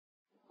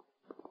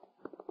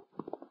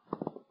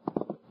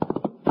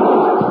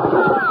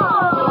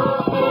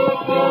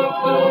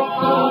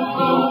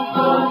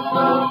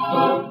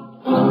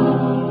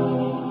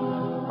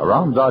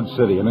Around Dodge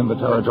City and in the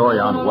territory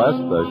on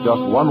west, there's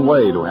just one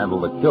way to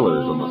handle the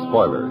killers and the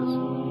spoilers.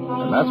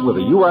 And that's with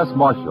a U.S.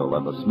 Marshal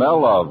and the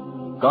smell of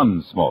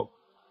Gunsmoke.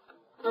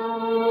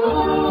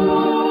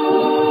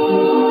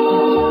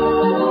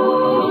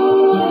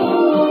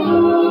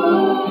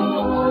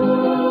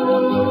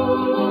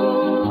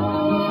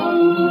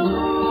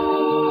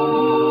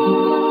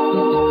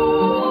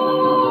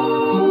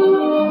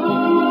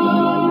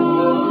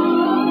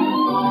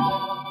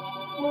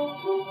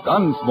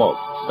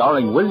 Gunsmoke,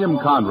 starring William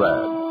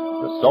Conrad.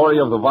 The story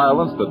of the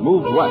violence that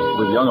moved west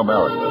with young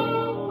America.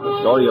 The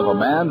story of a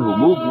man who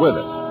moved with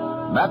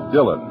it. Matt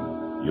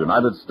Dillon,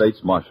 United States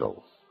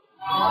Marshal.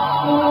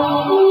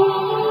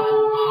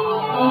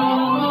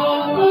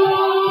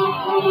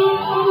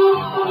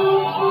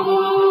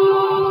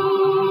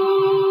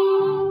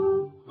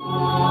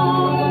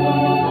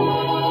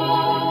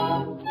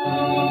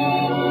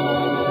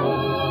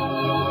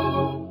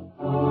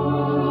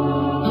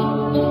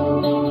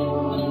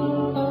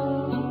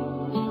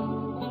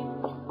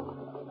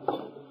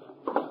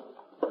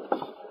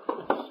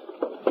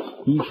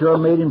 He sure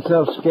made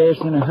himself scarce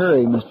in a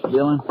hurry, Mr.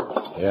 Dillon.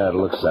 Yeah, it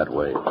looks that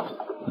way.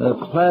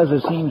 The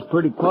plaza seems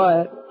pretty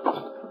quiet.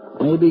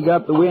 Maybe he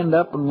got the wind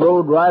up and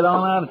rode right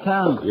on out of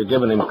town. You're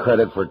giving him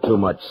credit for too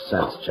much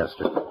sense,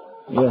 Chester.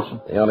 Yes,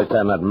 sir. The only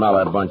time that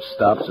Mallard bunch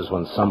stops is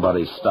when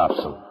somebody stops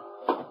them.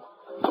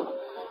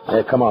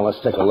 Hey, come on, let's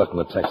take a look in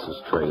the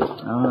Texas Trail.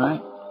 All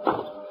right.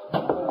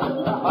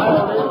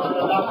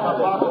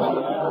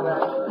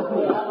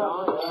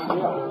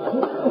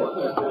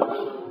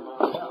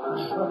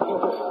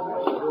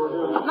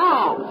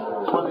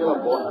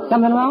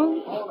 Something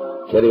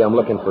wrong? Kitty, I'm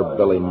looking for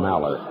Billy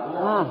Mallard.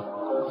 Ah.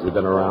 Has he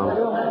been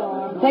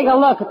around? Take a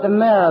look at the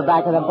mirror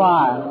back of the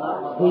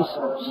bar. He's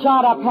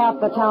shot up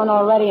half the town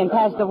already and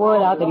passed the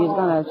word out that he's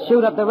going to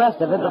shoot up the rest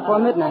of it before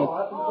midnight.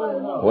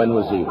 When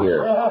was he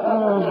here?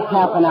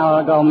 Half an hour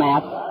ago,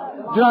 Matt.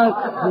 Drunk,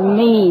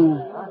 mean.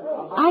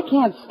 I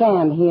can't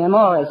stand him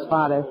or his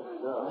father.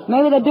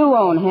 Maybe they do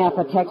own half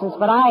of Texas,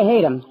 but I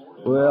hate them.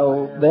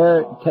 Well,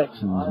 they're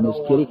Texans, Miss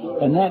Kitty,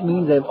 and that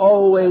means they've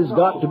always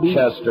got to be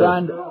Chester.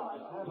 trying to...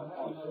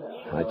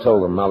 I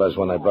told the Mullers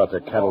when they brought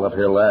their cattle up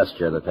here last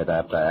year that they'd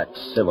have to act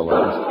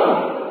civilized.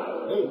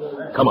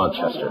 Come on,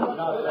 Chester.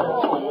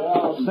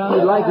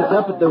 Sounded like it's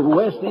up at the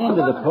west end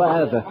of the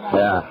plaza.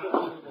 Yeah.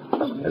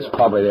 It's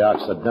probably the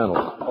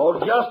Occidental. Oh,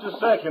 just a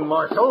second,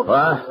 Marshal.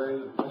 What?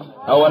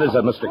 Oh, what is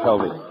it, Mr.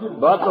 Colby?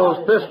 About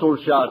those pistol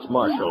shots,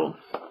 Marshal.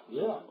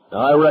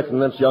 I reckon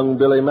that's young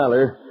Billy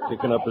Mallard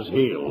kicking up his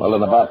heels. Well,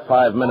 in about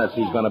 5 minutes,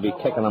 he's going to be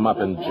kicking them up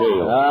in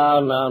jail.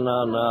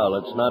 No.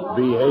 Let's not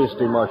be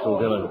hasty, Marshal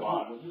Dillon.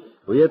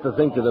 We have to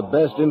think of the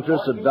best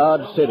interests of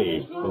Dodge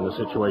City in a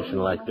situation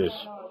like this.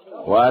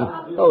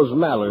 What? Those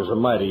Mallards are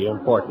mighty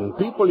important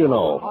people, you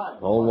know.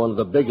 Own one of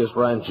the biggest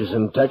ranches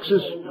in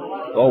Texas.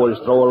 Always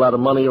throw a lot of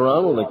money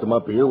around when they come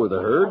up here with a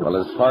herd. Well,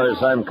 as far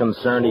as I'm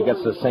concerned, he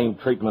gets the same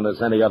treatment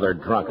as any other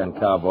drunken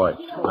cowboy.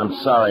 I'm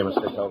sorry,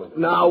 Mr. Colby.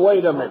 Now,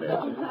 wait a minute.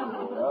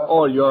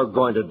 All you're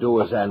going to do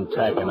is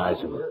antagonize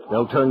them.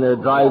 They'll turn their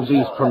drives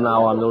east from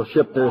now on. They'll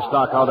ship their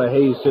stock out of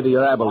Hays City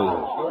or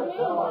Abilene.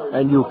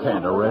 And you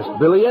can't arrest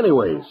Billy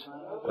anyways.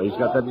 He's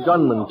got that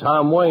gunman,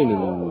 Tom Wayne,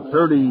 and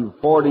 30,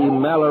 40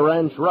 Mallard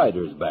Ranch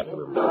riders back of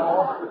him.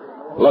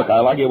 Look,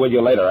 I'll argue with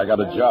you later. I got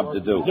a job to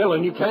do.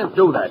 Dillon, you can't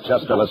do that.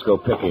 Chester, let's go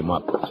pick him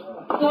up.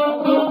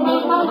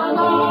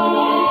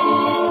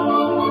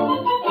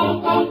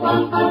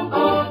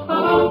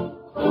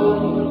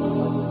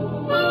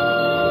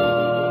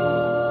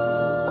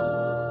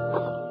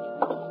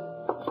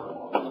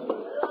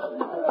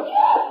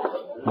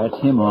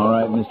 That's him, all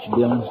right, Mr.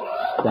 Dillon.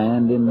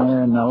 Standing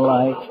there in the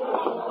light.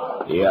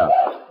 Yeah.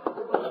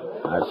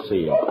 I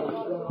see him.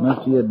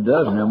 Must be a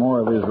dozen or more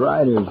of his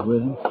riders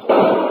with him.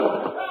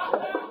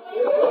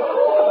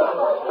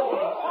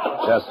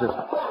 Chester,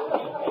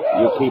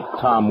 you keep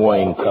Tom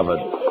Wayne covered.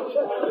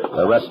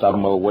 The rest of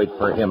them will wait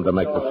for him to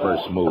make the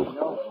first move.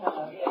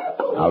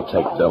 I'll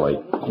take Billy.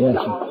 Yes,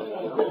 sir.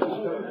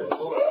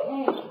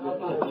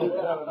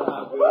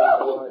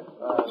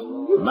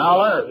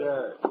 Mallard!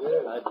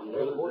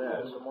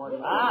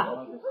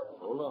 Ah.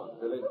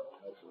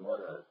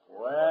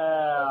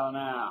 Well,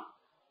 now,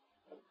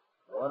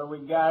 what do we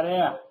got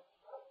here?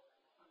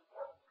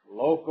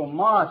 Local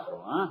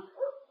marshal, huh?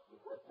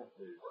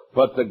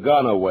 Put the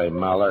gun away,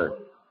 Mallard.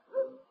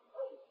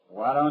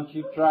 Why don't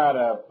you try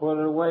to put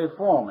it away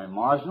for me,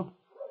 Marshal?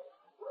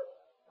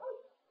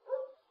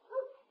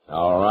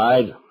 All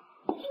right.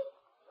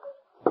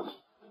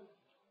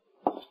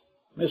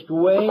 Mr.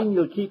 Wayne,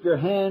 you'll keep your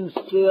hands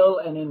still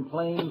and in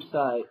plain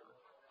sight.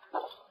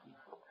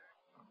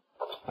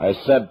 I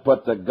said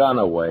put the gun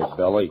away,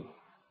 Billy.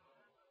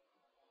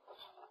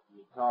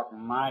 You're talking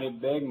mighty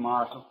big,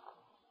 Marshal.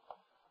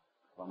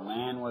 For a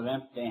man with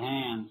empty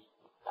hands.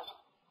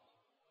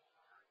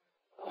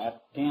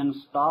 That 10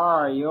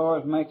 star of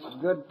yours makes a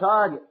good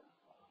target.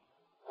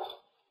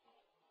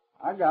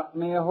 I got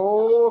me a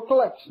whole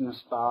collection of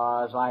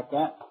stars like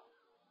that.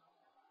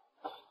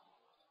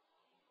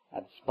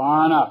 That's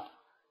far enough.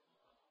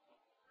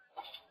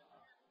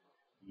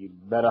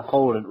 You'd better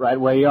hold it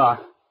right where you are.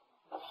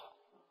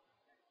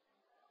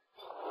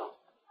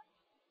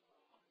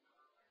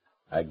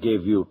 I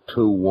gave you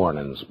 2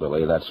 warnings,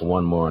 Billy. That's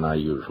one more than I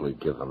usually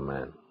give a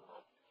man.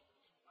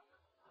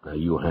 Now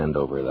you hand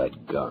over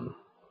that gun.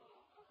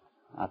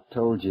 I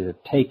told you to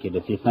take it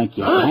if you think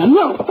you can.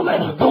 No,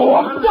 let it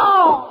go.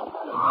 No!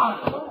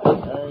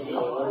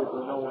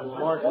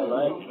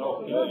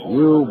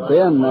 You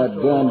bend that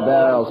gun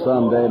barrel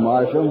someday,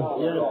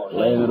 Marshal.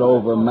 Laying it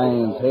over a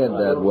man's head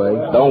that way.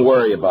 Don't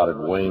worry about it,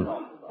 Wayne.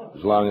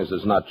 As long as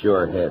it's not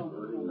your head.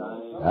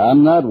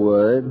 I'm not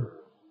worried.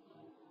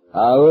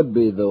 I would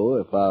be, though,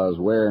 if I was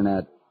wearing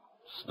that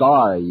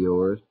star of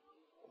yours.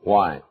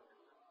 Why?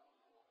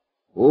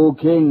 Old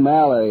King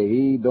Malley,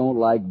 he don't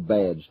like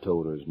badge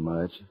toters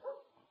much.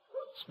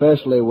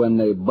 Especially when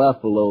they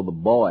buffalo the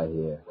boy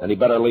here. Then he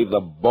better leave the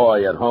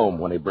boy at home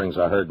when he brings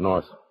a herd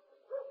north.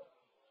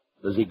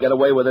 Does he get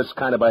away with this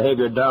kind of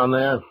behavior down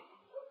there?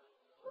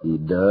 He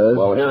does?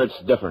 Well, here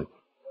it's different.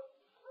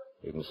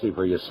 You can see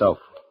for yourself.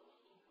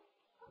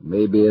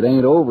 Maybe it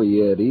ain't over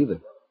yet,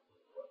 either.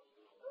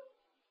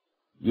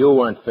 You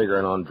weren't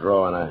figuring on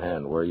drawing a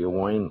hand, were you,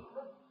 Wayne?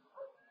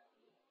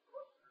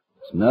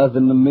 It's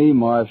nothing to me,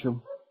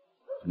 Marshal.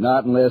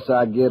 Not unless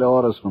I get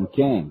orders from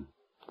King.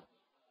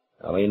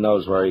 Well, he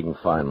knows where he can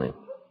find me.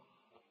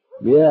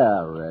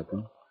 Yeah, I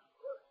reckon.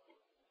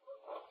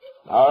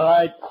 All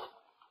right.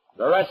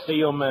 The rest of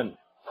you men.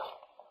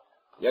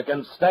 You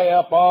can stay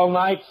up all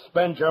night,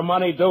 spend your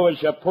money, do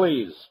as you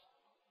please.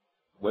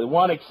 With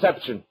one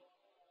exception.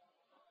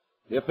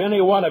 If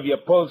any one of you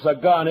pulls a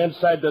gun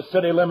inside the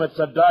city limits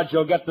of Dodge,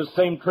 you'll get the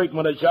same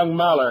treatment as young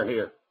Maller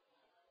here.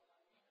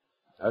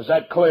 Is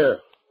that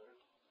clear?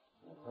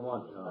 Come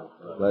on, Tom.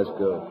 Let's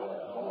go.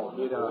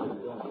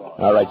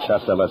 All right,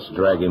 Chester, let's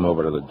drag him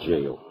over to the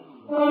jail.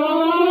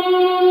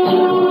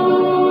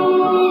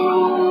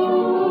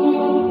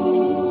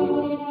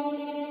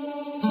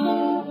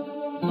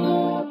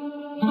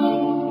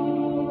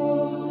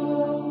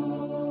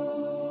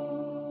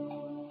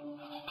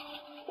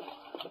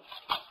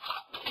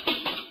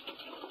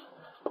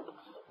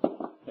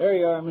 There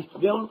you are, Mr.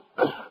 Dillon.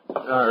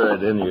 All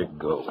right, in you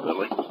go,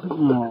 Billy.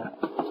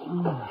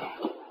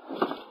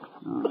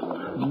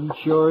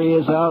 Sure he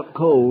is out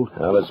cold.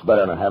 Well, it's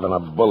better than having a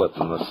bullet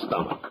in the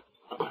stomach.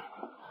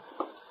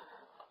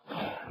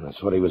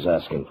 That's what he was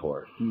asking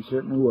for. He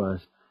certainly was.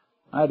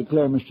 I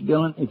declare, Mr.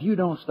 Dillon, if you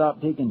don't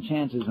stop taking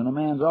chances when a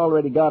man's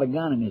already got a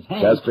gun in his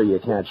hand... Chester, you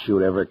can't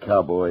shoot every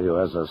cowboy who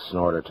has a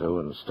snort or two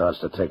and starts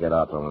to take it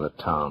out on the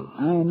town.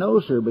 I know,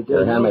 sir, but...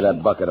 Here, hand me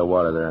that bucket of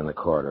water there in the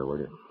corridor, will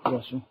you?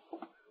 Yes, sir.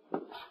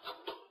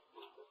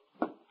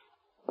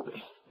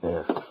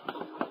 Yeah.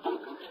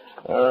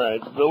 All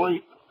right,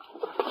 Billy.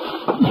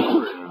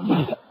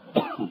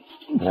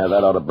 Yeah,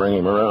 that ought to bring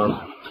him around.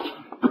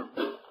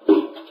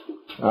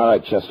 All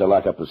right, Chester,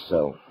 lock up the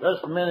cell.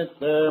 Just a minute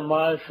there,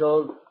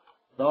 Marshal.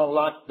 Don't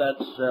lock that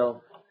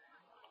cell.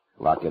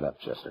 Lock it up,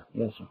 Chester.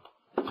 Yes, sir.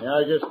 Yeah,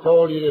 I just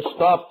told you to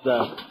stop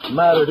that.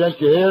 Matter, didn't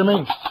you hear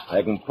me?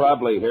 I can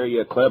probably hear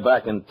you clear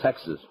back in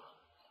Texas.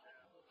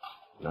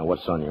 Now,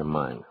 what's on your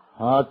mind?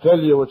 I'll tell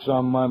you what's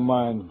on my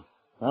mind.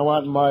 I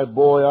want my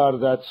boy out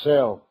of that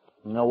cell.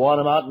 And I want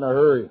him out in a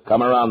hurry.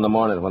 Come around in the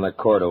morning when the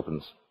court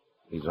opens.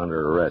 He's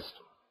under arrest.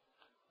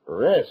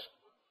 Arrest?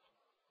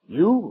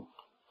 You?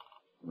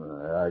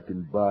 I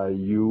can buy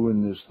you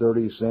in this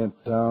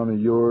 30-cent town of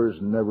yours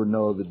and never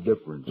know the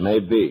difference.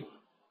 Maybe.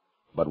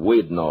 But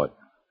we'd know it.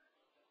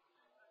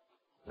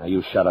 Now,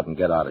 you shut up and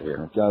get out of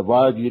here. I've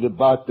argued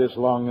about this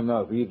long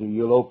enough. Either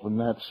you'll open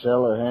that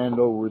cell or hand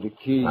over the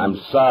key. I'm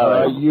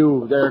sorry.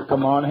 You there,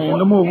 come on, hand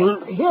them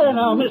over. Here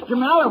now, Mr.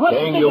 Mallard. What's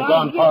King, you've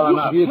gone far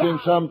enough. You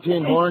think some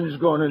tin horn's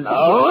going to...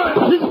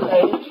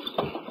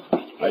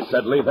 I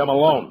said leave him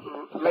alone.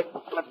 Let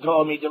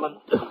go of me, Dillon.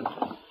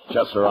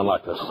 Chester,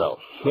 unlock the cell.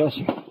 Yes,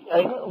 sir.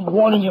 I'm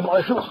warning you,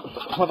 Marshal,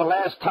 for the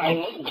last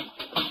time.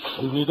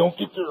 If you don't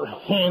get your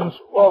hands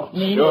off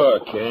me... Sure,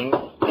 King.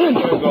 Here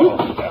you go.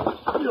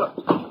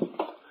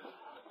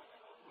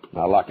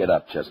 Now lock it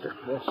up, Chester.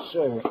 Yes,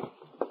 sir.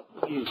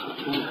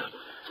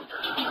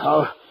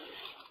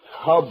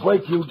 I'll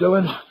break you,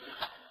 Dillon.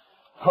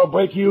 I'll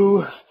break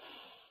you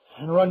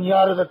and run you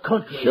out of the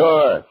country.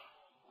 Sure.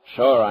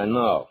 Sure, I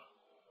know.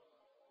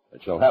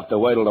 But you'll have to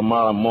wait till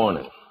tomorrow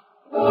morning.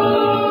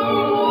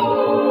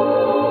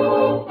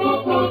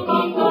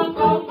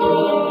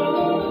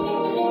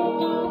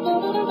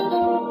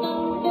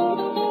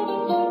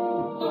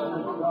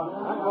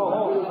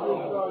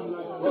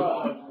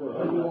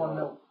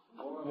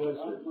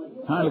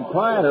 Kind of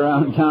quiet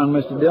around town,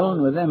 Mr.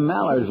 Dillon, with them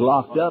mallards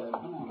locked up.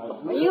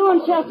 You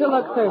and Chester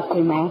look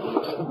thirsty, Matt.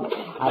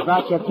 I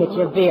brought you a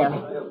pitcher of beer.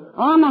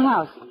 On the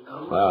house.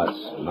 Well,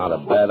 it's not a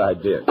bad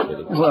idea,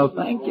 Kitty. Well,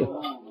 thank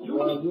you.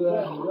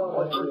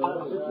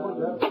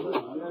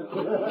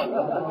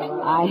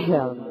 I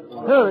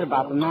heard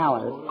about the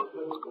mallards.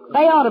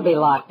 They ought to be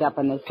locked up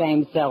in the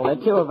same cell. They're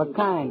two of a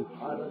kind.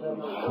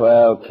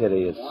 Well,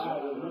 Kitty,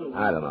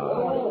 I don't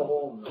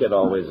know. The kid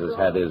always has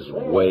had his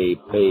way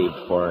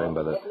paved for him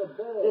by the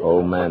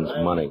old man's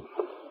money.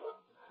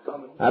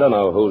 I don't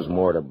know who's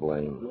more to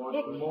blame.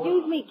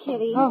 Excuse me,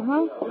 Kitty.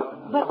 Uh-huh.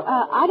 But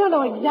I don't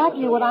know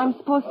exactly what I'm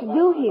supposed to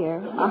do here.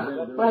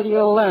 Well,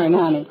 you'll learn,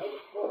 honey.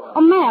 Oh,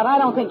 Matt, I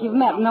don't think you've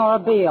met Nora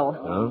Beale.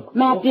 Huh?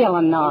 Matt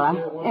Dillon, Nora,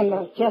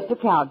 and Chester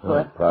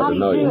Proudfoot. Proud to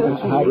know you.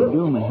 How do you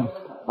do, ma'am?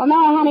 Well,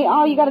 now, honey,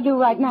 all you got to do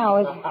right now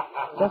is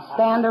just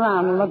stand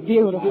around and look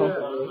beautiful.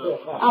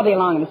 I'll be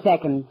along in a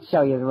second and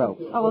show you the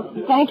ropes. Oh, well,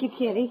 thank you,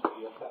 Kitty.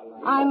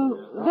 I'm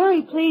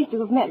very pleased to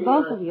have met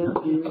both of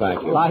you.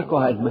 Thank you.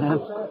 Likewise, ma'am.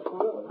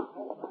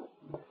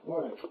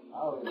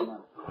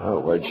 Oh,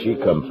 where'd she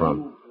come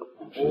from?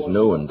 She's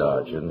new in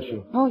Dodge, isn't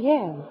she? Oh,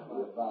 yeah.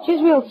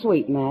 She's real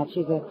sweet, Matt.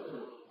 She's a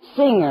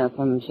singer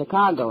from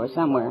Chicago or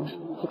somewhere.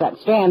 She got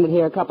stranded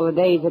here a couple of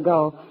days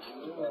ago.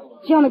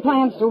 She only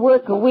plans to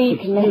work a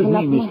week and make Excuse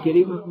enough me, Miss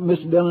Kitty.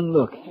 Mr. Dillon,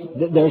 look.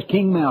 There's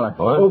King Mallard.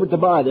 What? Over at the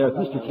bar there,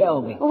 Mr.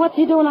 Kelby. Well, what's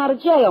he doing out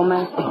of jail,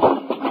 Matt?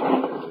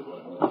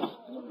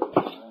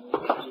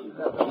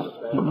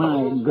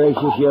 My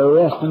gracious, you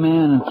arrest a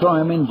man and throw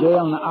him in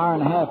jail, and an hour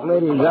and a half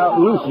later he's out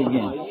loose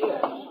again.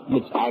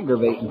 It's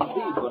aggravating.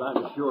 But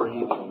I'm sure he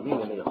didn't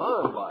mean any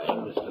harm by it,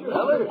 Mr.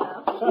 Mallard.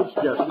 It's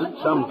just that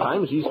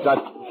sometimes he's got...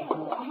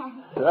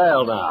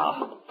 Well,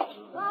 now.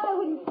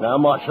 Now,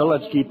 Marshal,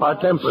 let's keep our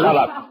temper. Shut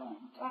up.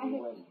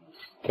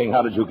 King,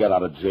 how did you get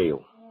out of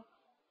jail?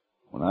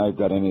 When I've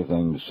got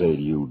anything to say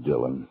to you,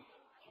 Dillon,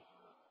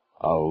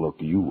 I'll look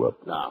you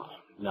up.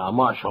 Now,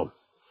 Marshal,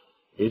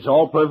 it's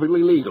all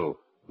perfectly legal.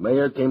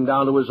 Mayor came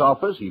down to his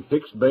office, he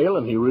fixed bail,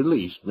 and he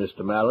released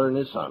Mr. Mallard and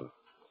his son.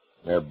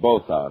 They're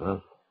both out, huh?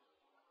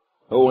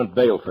 Who went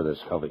bail for this,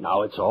 Covey?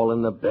 Now, it's all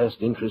in the best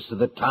interest of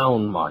the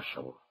town,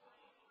 Marshal.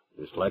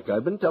 Just like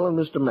I've been telling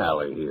Mr.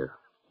 Mallard here.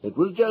 It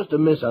was just a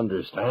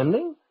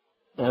misunderstanding,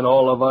 and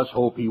all of us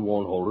hope he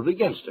won't hold it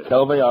against us.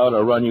 Covey, I ought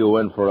to run you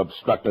in for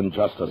obstructing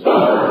justice. What's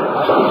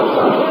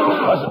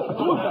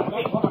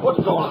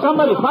going on?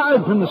 Somebody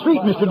fired from the street,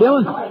 Mr.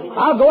 Dillon.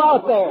 I'll go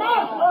out there.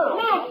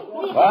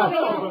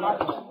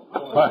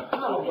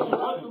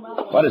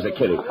 What is it,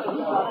 Kitty?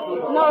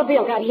 Nora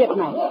Beale got hit,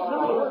 Matt.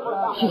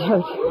 She's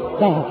hurt.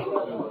 Bad.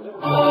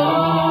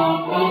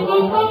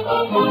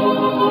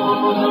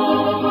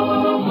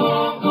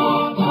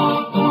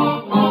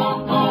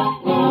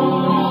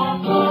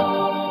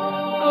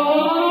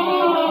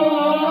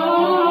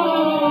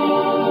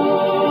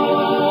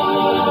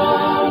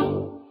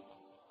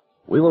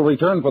 We will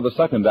return for the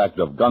second act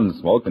of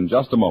Gunsmoke in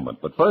just a moment.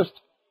 But first,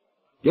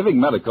 giving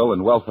medical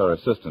and welfare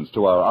assistance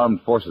to our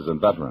armed forces and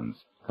veterans,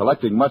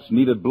 collecting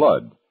much-needed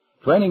blood,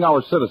 training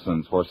our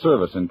citizens for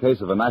service in case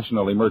of a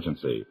national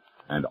emergency,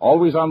 and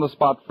always on the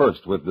spot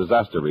first with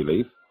disaster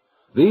relief,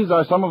 these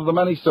are some of the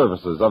many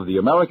services of the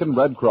American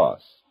Red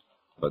Cross.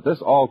 But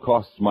this all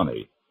costs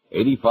money,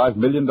 $85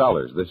 million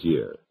this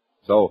year.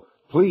 So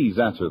please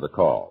answer the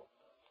call.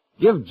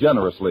 Give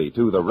generously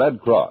to the Red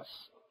Cross.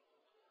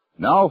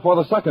 Now for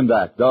the second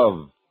act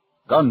of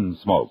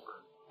Gunsmoke.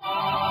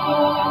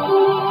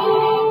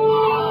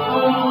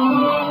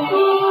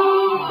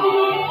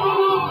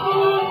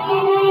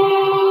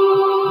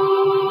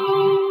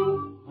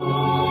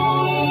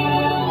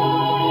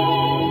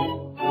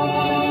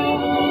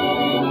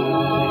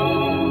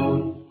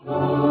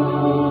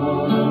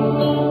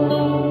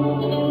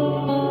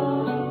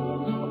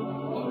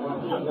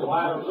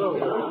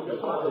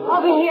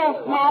 Over here,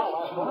 Matt.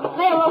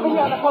 Lay her over here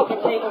on the poker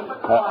table.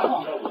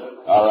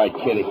 All right,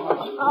 Kitty.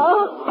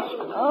 Oh.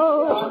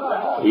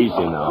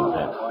 Easy now,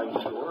 Matt.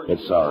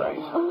 It's all right.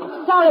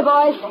 Sorry,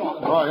 boys.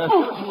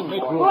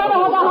 Whoever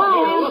has a high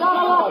hand,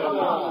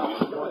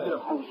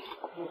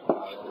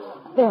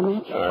 There,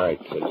 Matt. All right,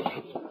 Kitty.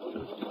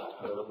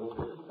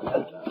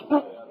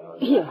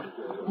 Here.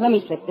 Let me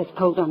slip this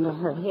coat under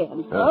her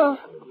head.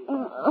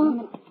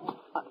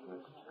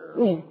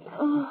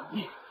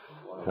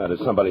 There. Did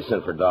somebody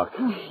send for Doc?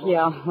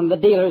 Yeah, and the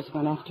dealers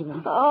went after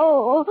him.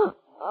 Oh.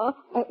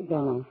 There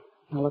now.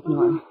 Now look,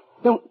 Nora.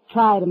 Don't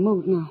try to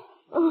move now.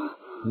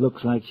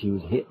 Looks like she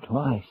was hit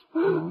twice.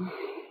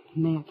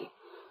 Matt,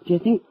 do you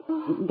think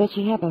that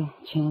she have a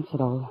chance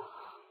at all?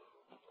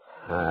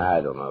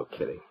 I don't know,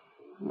 Kitty.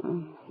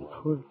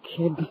 Poor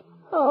kid.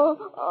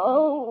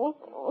 Oh.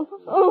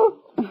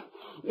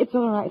 It's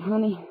all right,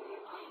 honey.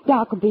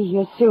 Doc will be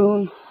here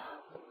soon.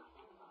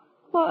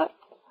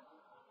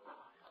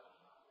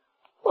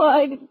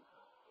 Why did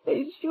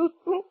they shoot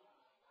me?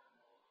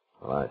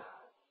 Well,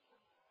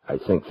 I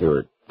think they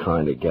were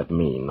trying to get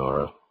me,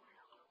 Nora.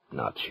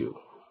 Not you.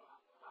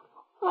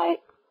 Why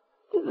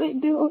did they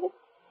do it?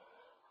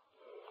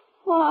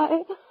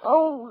 Why?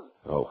 Oh,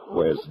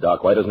 Where's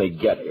Doc? Why doesn't he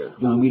get here?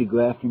 You want me to go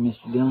after him,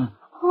 Mr. Dillon?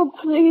 oh,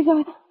 please,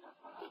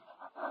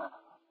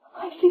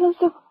 I feel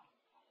so...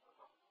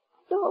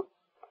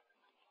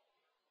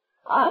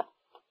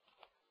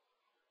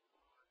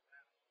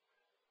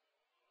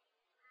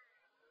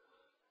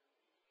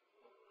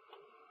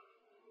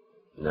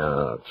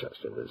 No,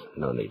 Chester, there's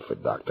no need for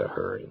Doc to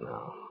hurry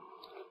now.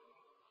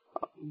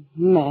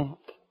 Matt,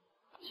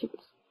 she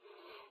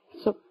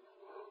was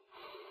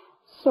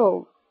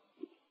so...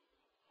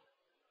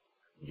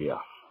 Yeah.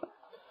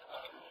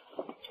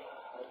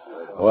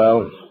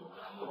 Well,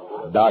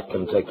 Doc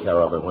can take care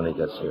of it when he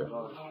gets here.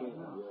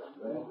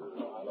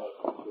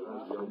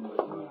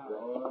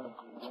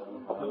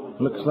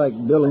 Looks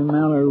like Billy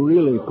Mallard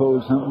really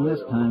pulled something this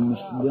time,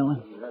 Mr.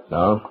 Dillon.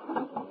 No?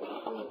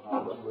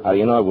 How do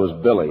you know it was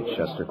Billy,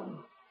 Chester?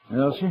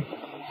 Well, sir,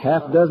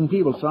 half a dozen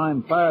people saw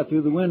him fire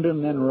through the window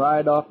and then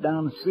ride off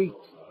down the street.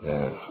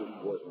 Yeah.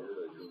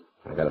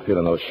 I got a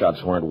feeling those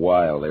shots weren't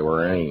wild. They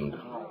were aimed.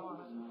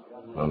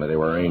 Only they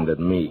were aimed at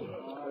me.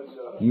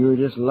 You were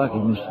just lucky,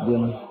 Mr.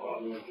 Dillon.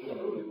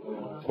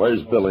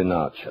 Where's Billy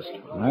now,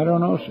 Chester? I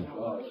don't know, sir.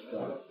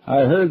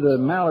 I heard the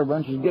Mallard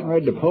bunch is getting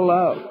ready to pull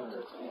out.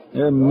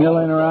 They're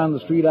milling around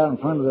the street out in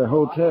front of their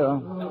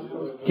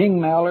hotel. King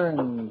Mallard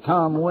and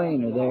Tom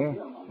Wayne are there.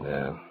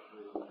 Yeah.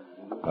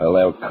 Well,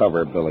 they'll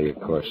cover Billy, of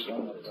course.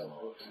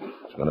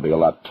 It's going to be a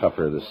lot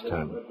tougher this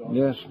time.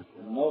 Yes, sir.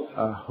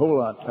 A whole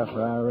lot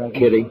tougher, I reckon.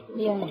 Kitty?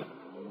 Yeah.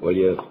 Will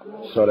you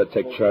sort of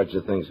take charge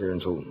of things here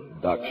until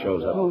Doc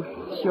shows up? Oh,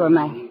 sure,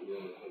 Matt.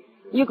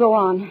 You go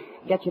on.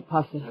 Get your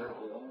posse.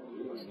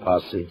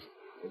 Posse?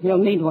 You'll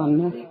need one,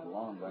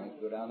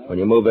 Matt. When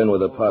you move in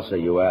with a posse,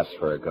 you ask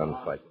for a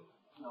gunfight.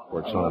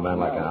 Works on a man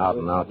like an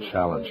out-and-out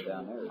challenge.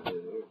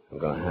 I'm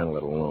going to handle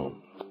it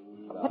alone.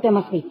 But there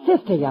must be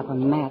 50 of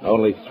them, Matt.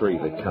 Only 3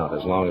 that count.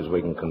 As long as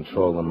we can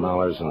control the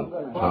Mallards and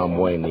Tom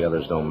Wayne, the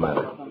others don't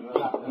matter.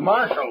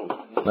 Marshal!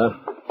 Huh?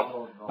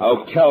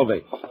 Oh,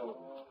 Kelvy.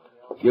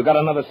 You got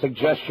another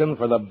suggestion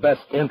for the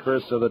best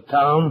interests of the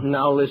town?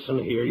 Now listen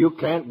here. You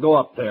can't go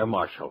up there,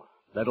 Marshal.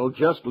 That'll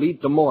just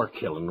lead to more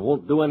killing.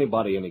 Won't do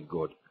anybody any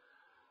good.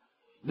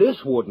 This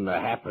wouldn't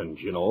have happened,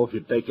 you know, if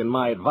you'd taken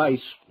my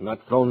advice,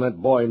 not thrown that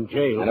boy in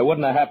jail. And it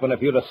wouldn't have happened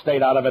if you'd have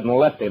stayed out of it and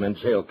left him in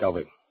jail,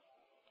 Kelvy.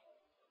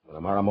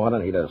 Tomorrow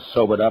morning, he'd have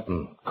sobered up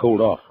and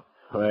cooled off.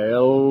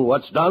 Well,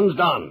 what's done's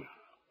done.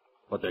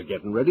 But they're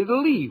getting ready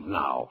to leave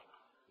now.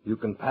 You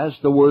can pass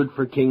the word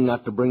for King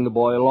not to bring the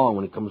boy along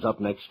when he comes up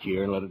next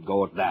year and let it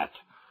go at that.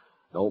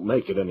 Don't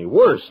make it any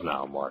worse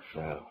now,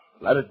 Marshal. Yeah,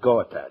 let it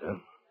go at that, huh?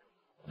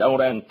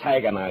 Don't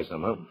antagonize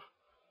him, huh?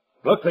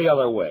 Look the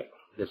other way.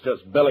 It's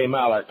just Billy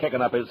Mallard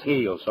kicking up his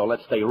heels, so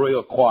let's stay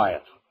real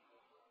quiet.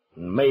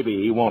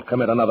 Maybe he won't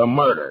commit another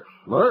murder.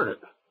 Murder?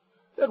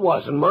 It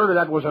wasn't murder,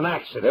 that was an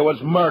accident. It was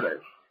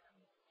murder.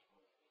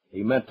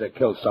 He meant to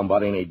kill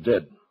somebody, and he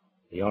did.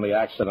 The only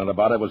accident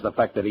about it was the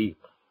fact that he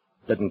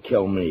didn't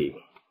kill me.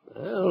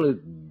 Well,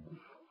 it's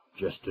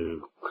just a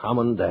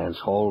common dance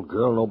hall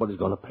girl. Nobody's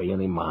going to pay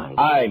any mind.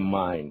 I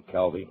mind,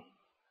 Kelvy.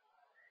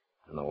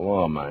 And the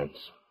law minds.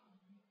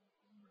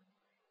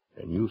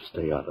 And you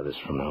stay out of this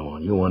from now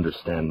on. You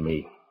understand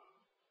me.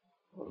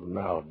 Well,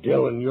 now,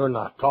 Dillon, you're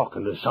not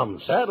talking to some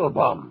saddle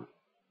bum.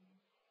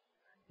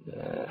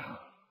 Yeah.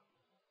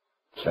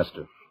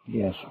 Chester.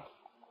 Yes,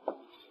 sir.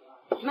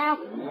 Matt,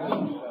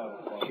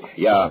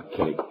 Yeah,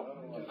 Kitty.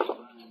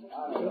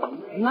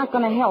 I'm not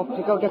going to help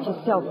to go get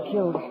yourself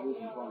killed.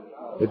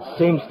 It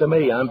seems to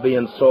me I'm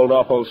being sold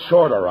awful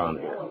short around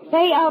here.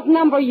 They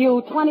outnumber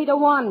you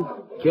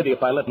 20-1. Kitty,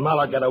 if I let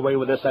Mallard get away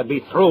with this, I'd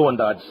be through in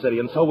Dodge City,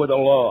 and so would the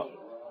law.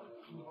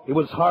 It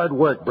was hard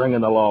work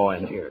bringing the law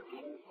in here.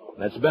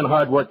 And it's been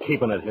hard work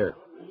keeping it here.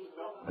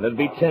 And it'd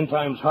be 10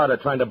 times harder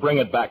trying to bring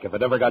it back if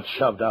it ever got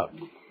shoved out.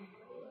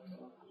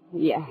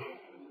 Yeah.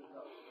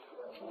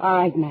 All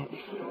right, Matt.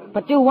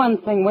 But do one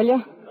thing, will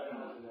you?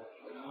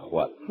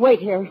 What? Wait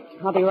here.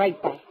 I'll be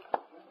right back.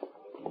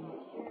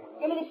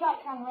 Give me the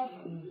shotgun, Red.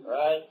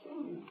 Right.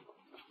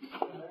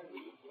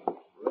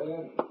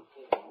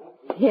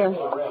 Here.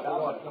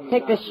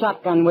 Take this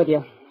shotgun with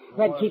you.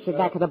 Red keeps it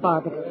back at the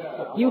bar,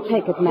 but you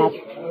take it, Matt.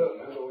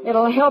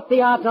 It'll help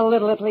the odds a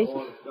little, at least.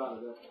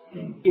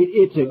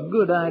 It's a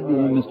good idea,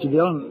 Mr.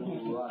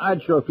 Dillon.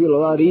 I'd sure feel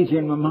a lot easier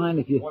in my mind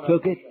if you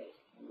took it.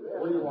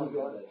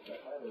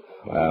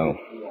 Well,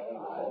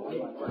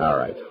 all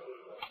right.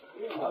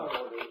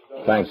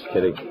 Thanks,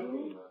 Kitty.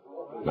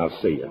 I'll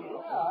see you.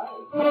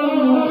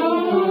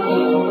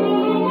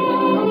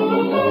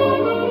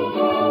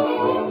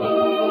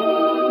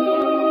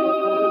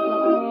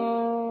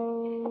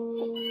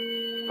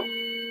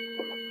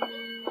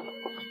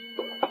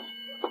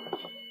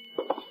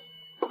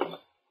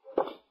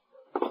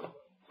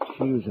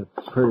 She was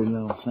a pretty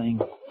little thing.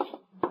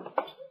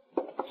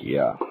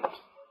 Yeah.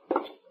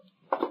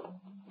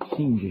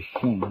 Seems a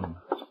shame.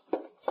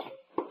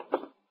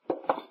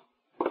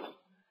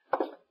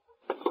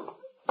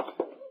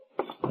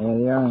 There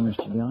they are,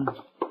 Mr. Dillon.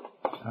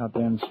 Out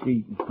there in the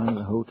street in front of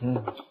the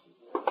hotel.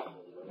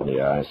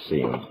 Yeah, I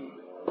see him.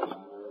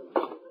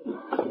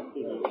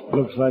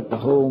 Looks like the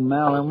whole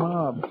Mallard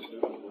mob.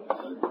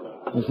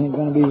 This ain't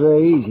going to be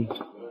very easy.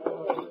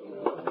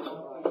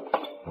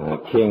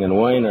 King and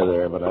Wayne are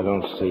there, but I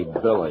don't see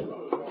Billy.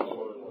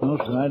 No,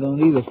 sir, I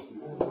don't either.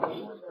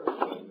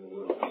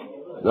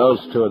 Those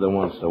 2 are the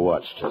ones to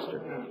watch,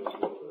 Chester.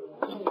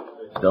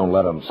 Don't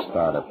let them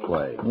start a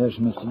play. Yes,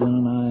 Mr.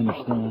 Dillon, I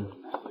understand.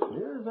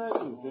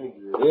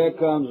 Here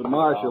comes the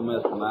marshal,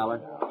 Mr.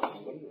 Mallard.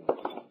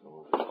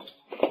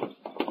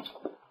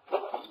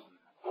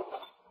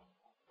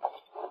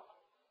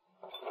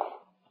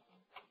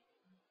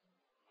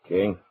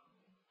 King,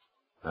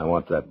 I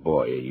want that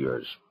boy of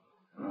yours.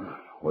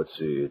 What's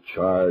he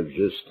charged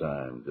this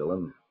time,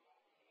 Dillon?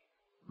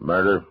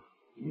 Murder?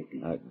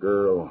 That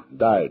girl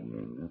died,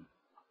 man.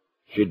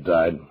 She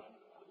died.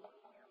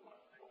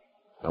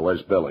 Now,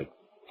 where's Billy?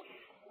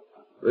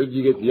 Where'd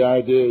you get the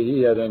idea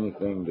he had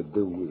anything to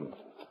do with it?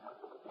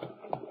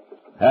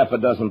 Half a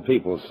dozen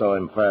people saw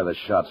him fire the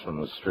shots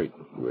from the street.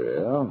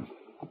 Well,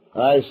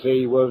 I say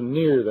he wasn't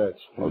near that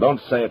street. Well,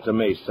 don't say it to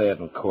me. Say it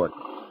in court.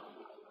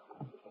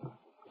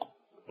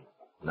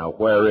 Now,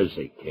 where is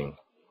he, King?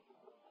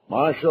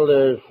 Marshal,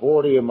 there's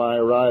 40 of my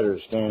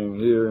riders standing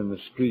here in the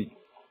street.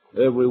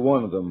 Every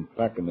one of them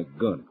packing a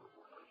gun.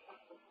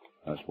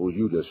 I suppose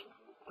you just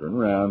turn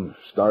around and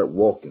start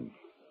walking.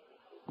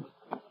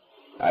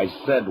 I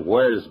said,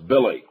 where's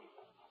Billy?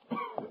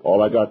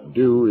 All I got to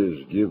do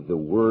is give the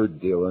word,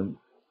 Dillon.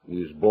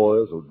 These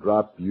boys will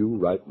drop you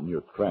right in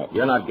your tracks.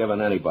 You're not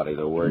giving anybody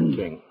the word,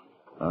 King.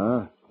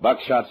 Huh?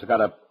 Buckshot's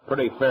got a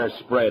pretty fair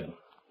spread.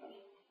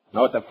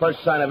 Now, at the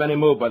first sign of any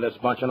move by this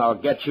bunch, and I'll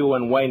get you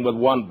and Wayne with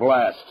one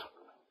blast.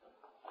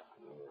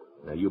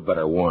 Now, you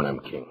better warn him,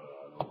 King.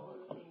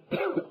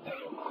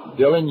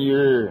 Dillon,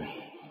 you're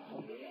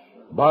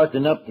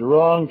barking up the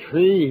wrong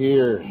tree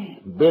here.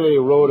 Billy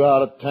rode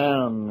out of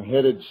town,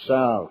 headed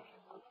south.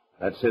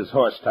 That's his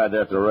horse tied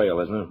there at the rail,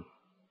 isn't it?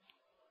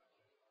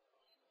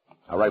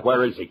 All right,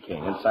 where is he,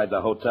 King? Inside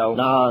the hotel?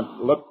 Now,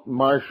 look,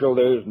 Marshal,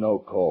 there's no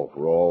call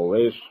for all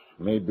this.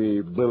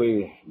 Maybe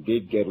Billy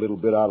did get a little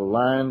bit out of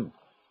line.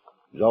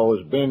 He's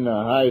always been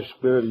a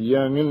high-spirited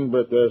young'un,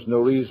 but there's no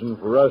reason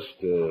for us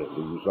to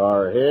lose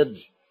our heads.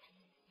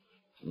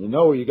 You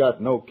know you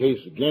got no case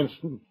against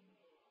him.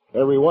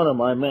 Every one of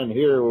my men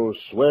here will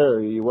swear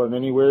he wasn't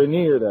anywhere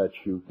near that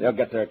shoot. They'll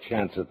get their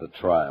chance at the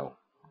trial.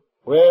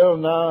 Well,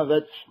 now,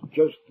 that's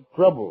just the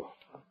trouble.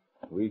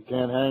 We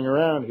can't hang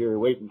around here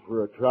waiting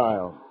for a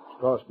trial. It's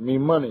costing me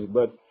money,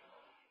 but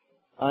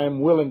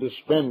I'm willing to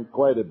spend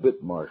quite a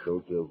bit,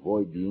 Marshal, to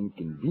avoid the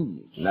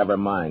inconvenience. Never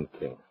mind,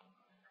 King.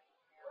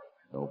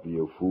 Don't be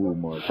a fool,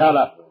 Marshal. Shut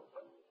up.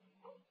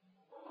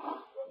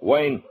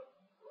 Wayne,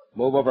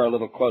 move over a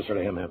little closer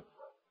to him here.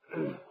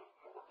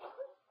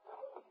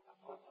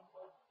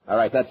 All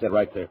right, that's it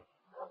right there.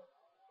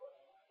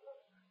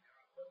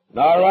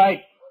 All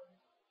right.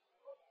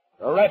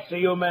 The rest of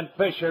you men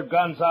fish your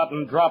guns out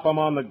and drop them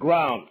on the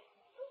ground.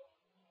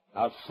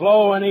 Now,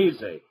 slow and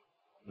easy.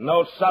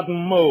 No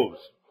sudden moves.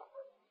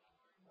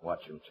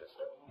 Watch him,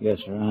 Chester. Yes,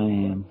 sir, I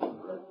am.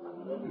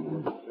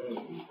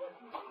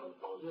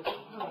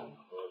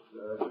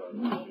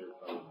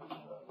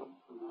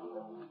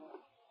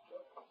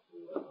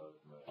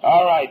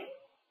 All right.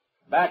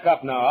 Back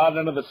up now, out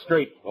into the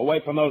street,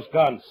 away from those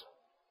guns.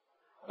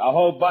 A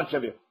whole bunch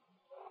of you.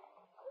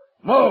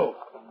 Move!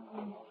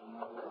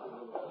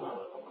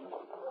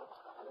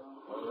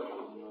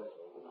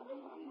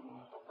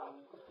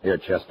 Here,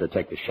 Chester,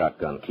 take the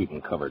shotgun. Keep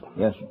him covered.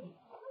 Yes, sir.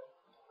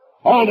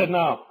 Hold it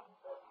now.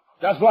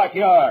 Just like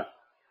you are.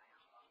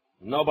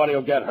 Nobody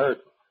will get hurt.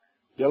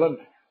 Dillon,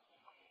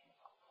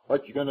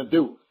 what you gonna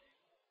do?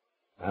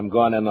 I'm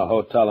going in the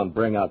hotel and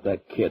bring out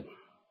that kid.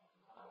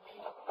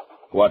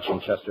 Watch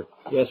him, Chester.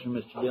 Yes, sir,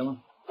 Mr. Dillon.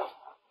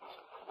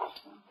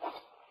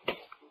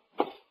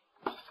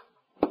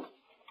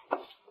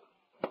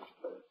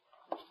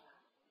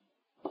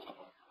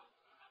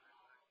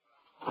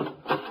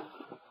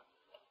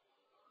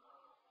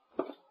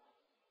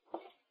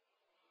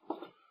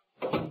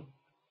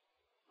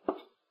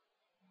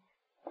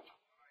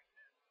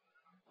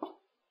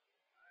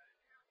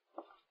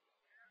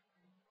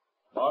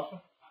 Dawson?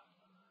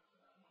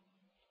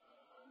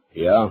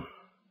 Yeah?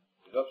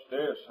 He's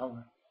upstairs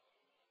somewhere.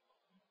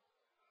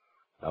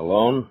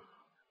 Alone?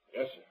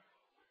 Yes,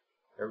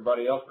 sir.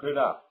 Everybody else cleared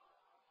out.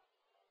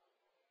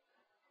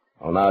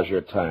 Well, now's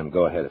your time.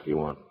 Go ahead if you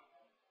want.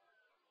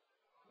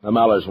 The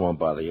Mallers won't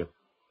bother you.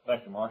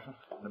 Thank you, Marshal.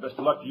 And the best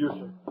of luck to you,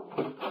 sir.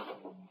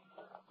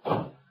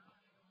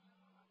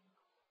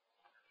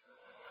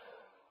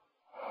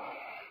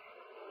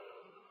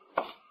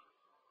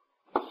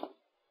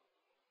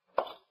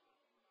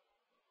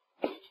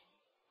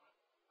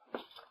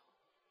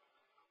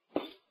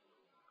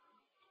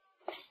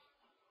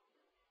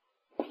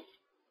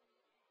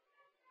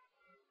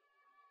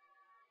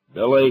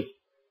 Billy?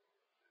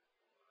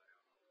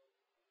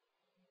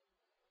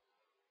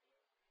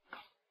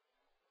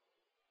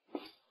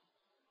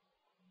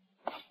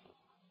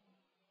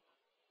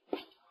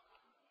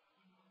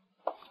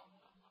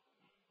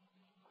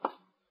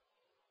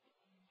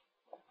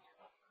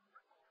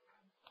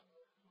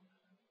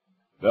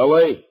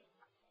 Billy?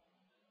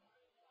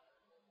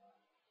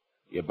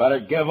 You better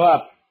give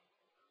up.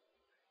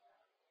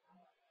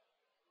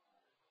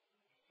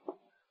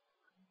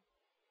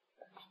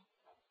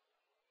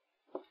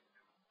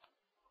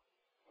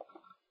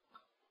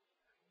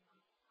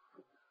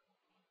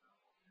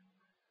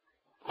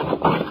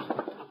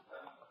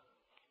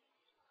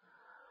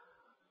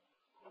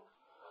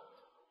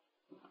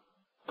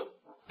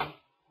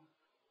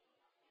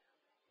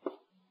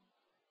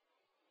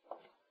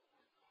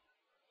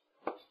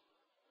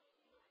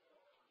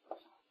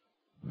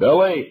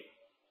 Billy?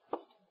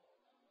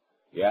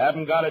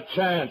 haven't got a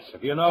chance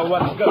if you know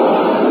what's good.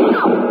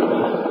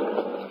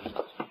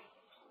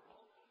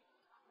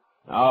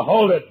 Now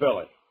hold it,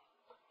 Billy.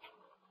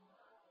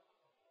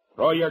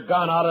 Throw your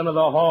gun out into the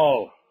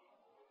hall.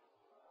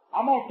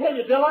 I'm going to kill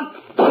you, Dillon.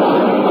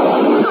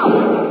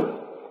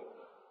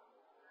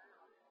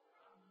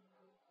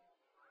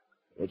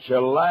 It's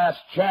your last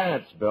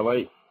chance,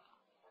 Billy.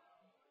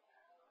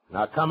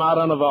 Now come out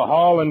into the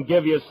hall and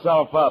give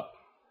yourself up.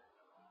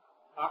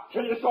 I'll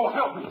kill you, so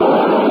help me.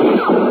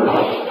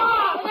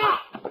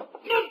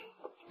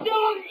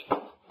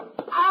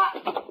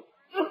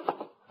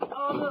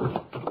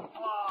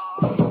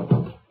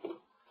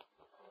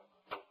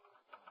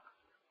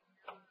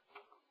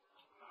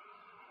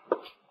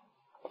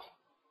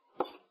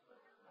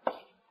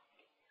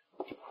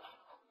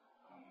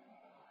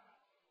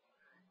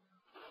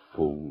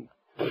 Fool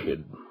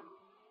kid.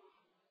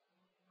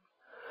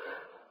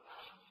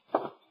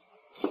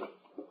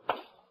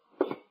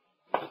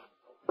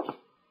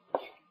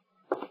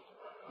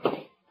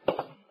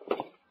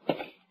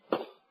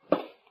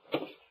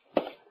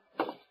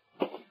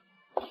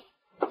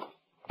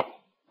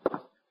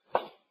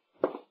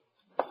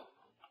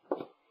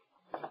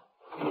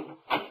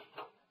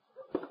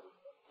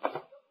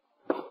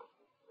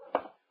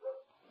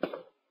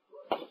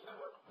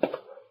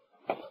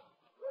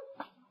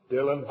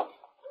 Dillon?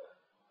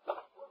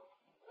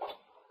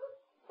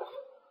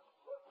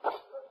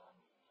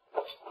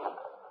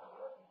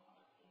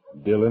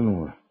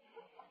 Dillon,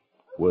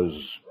 was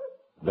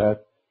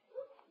that...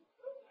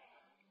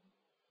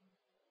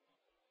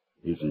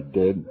 Is he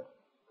dead?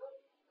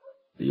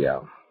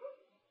 Yeah.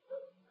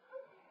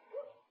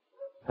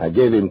 I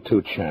gave him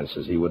 2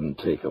 chances. He wouldn't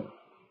take them.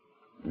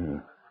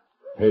 Yeah.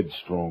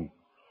 Headstrong.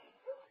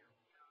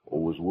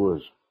 Always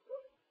was.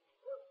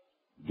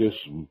 Guess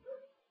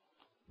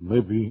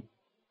maybe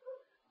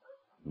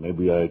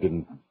I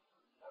didn't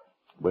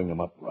bring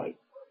him up right.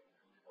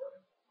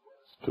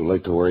 It's too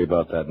late to worry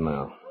about that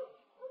now.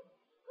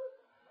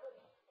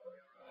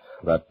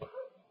 But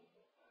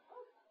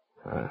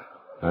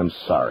I'm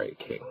sorry,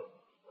 King.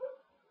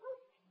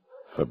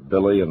 For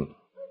Billy and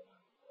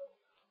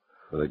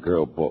for the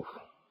girl both.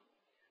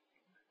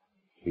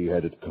 He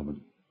had it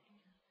coming.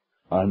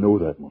 I know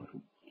that,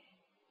 Marshal.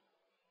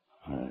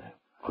 I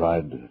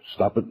tried to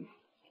stop it.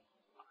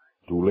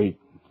 Too late.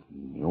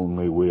 The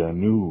only way I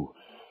knew.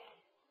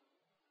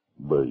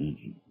 But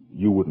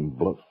you wouldn't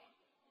bluff.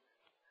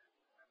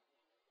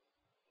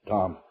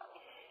 Tom,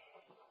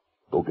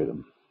 go get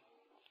him.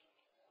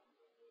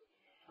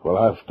 We'll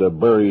have to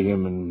bury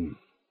him in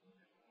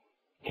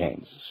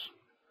Kansas.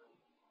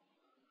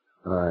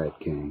 All right,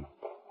 King.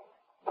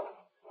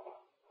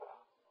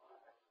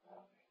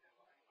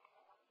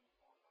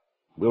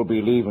 We'll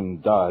be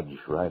leaving Dodge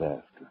right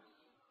after.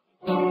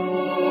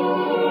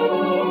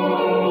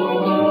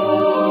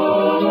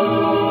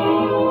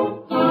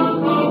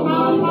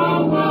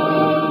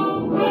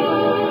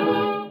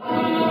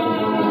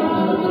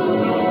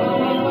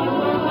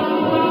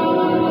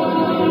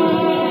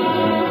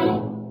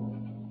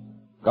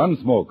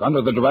 Gunsmoke,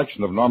 under the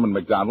direction of Norman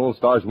Macdonald,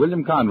 stars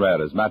William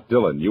Conrad as Matt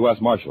Dillon, U.S.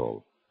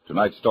 Marshal.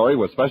 Tonight's story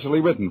was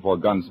specially written for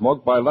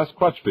Gunsmoke by Les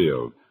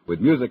Crutchfield,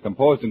 with music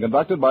composed and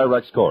conducted by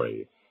Rex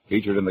Corey.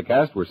 Featured in the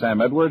cast were Sam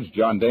Edwards,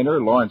 John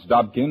Daner, Lawrence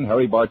Dobkin,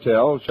 Harry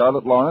Bartell,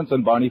 Charlotte Lawrence,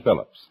 and Barney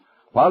Phillips.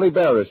 Parley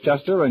Bear is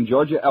Chester, and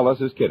Georgia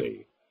Ellis is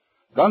Kitty.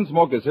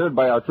 Gunsmoke is heard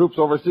by our troops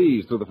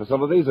overseas through the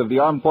facilities of the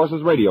Armed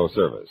Forces Radio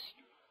Service.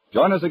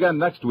 Join us again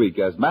next week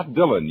as Matt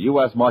Dillon,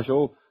 U.S.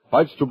 Marshal,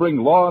 fights to bring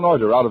law and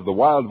order out of the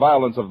wild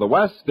violence of the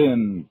West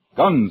in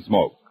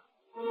Gunsmoke.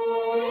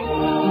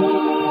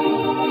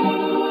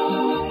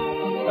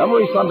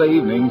 Every Sunday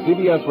evening,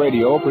 CBS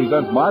Radio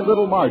presents My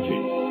Little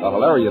Margie, a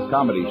hilarious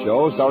comedy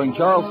show starring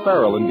Charles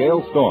Farrell and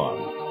Gail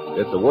Storm.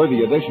 It's a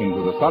worthy addition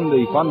to the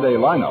Sunday Fun Day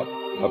lineup,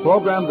 a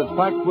program that's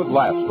packed with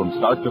laughs from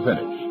start to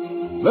finish.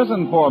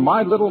 Listen for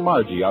My Little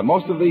Margie on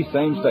most of these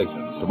same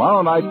stations,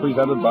 tomorrow night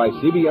presented by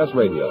CBS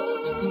Radio.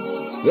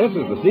 This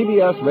is the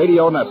CBS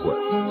Radio Network.